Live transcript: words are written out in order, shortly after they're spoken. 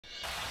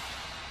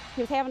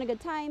He was having a good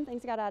time,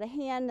 things got out of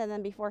hand, and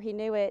then before he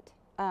knew it,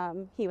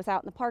 he was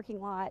out in the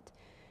parking lot.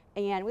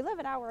 And we live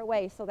an hour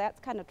away, so that's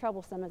kind of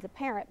troublesome as a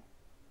parent.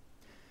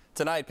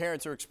 Tonight,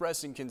 parents are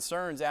expressing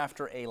concerns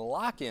after a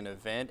lock-in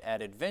event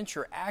at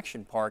Adventure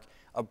Action Park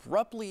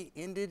abruptly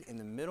ended in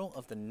the middle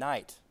of the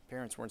night.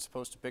 Parents weren't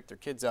supposed to pick their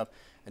kids up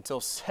until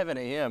 7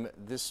 a.m.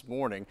 this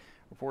morning.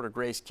 Reporter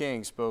Grace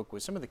King spoke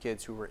with some of the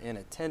kids who were in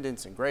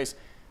attendance. And Grace,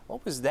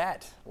 what was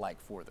that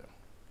like for them?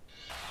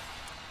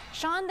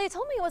 Sean, they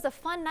told me it was a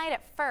fun night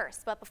at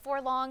first, but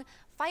before long,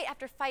 fight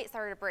after fight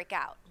started to break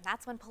out.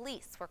 That's when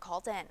police were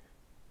called in.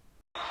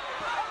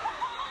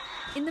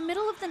 In the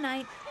middle of the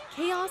night,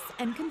 chaos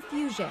and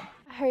confusion.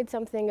 I heard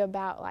something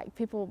about like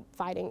people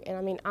fighting, and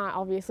I mean, I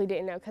obviously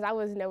didn't know because I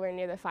was nowhere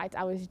near the fights.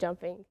 I was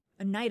jumping.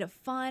 A night of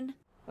fun.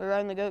 We were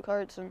riding the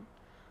go-karts and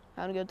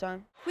having a good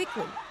time.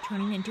 Quickly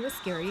turning into a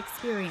scary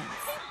experience.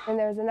 And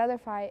there was another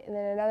fight, and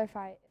then another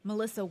fight.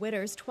 Melissa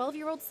Witter's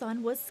 12-year-old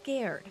son was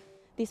scared.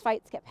 These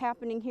fights kept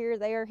happening here,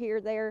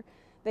 there.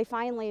 They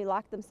finally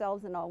locked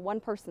themselves in a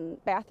one-person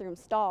bathroom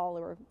stall.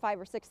 There were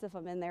 5 or 6 of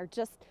them in there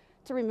just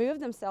to remove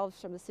themselves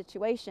from the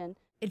situation.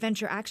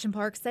 Adventure Action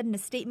Park said in a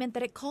statement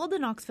that it called the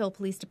Knoxville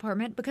Police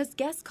Department because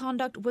guest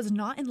conduct was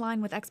not in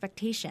line with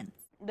expectations.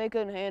 They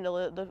couldn't handle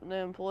it, the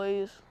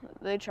employees.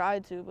 They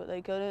tried to, but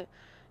they couldn't.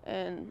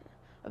 And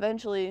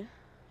eventually,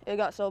 it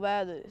got so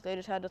bad that they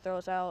just had to throw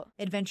us out.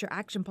 Adventure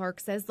Action Park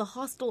says the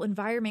hostile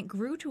environment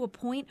grew to a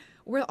point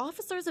where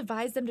officers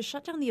advised them to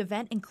shut down the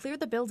event and clear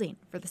the building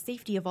for the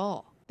safety of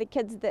all. The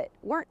kids that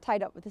weren't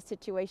tied up with the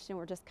situation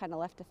were just kind of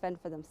left to fend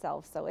for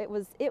themselves, so it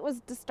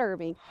was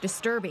disturbing.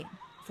 Disturbing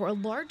for a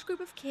large group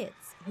of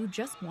kids who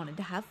just wanted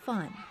to have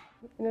fun.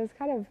 And it was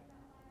kind of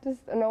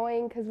just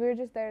annoying because we were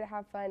just there to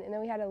have fun, and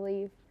then we had to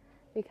leave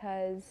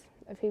because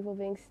of people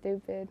being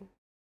stupid.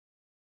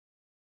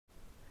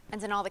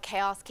 And in all the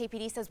chaos,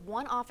 KPD says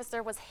one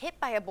officer was hit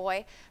by a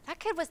boy. That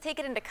kid was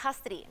taken into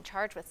custody and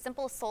charged with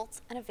simple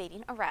assaults and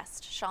evading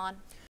arrest. Sean.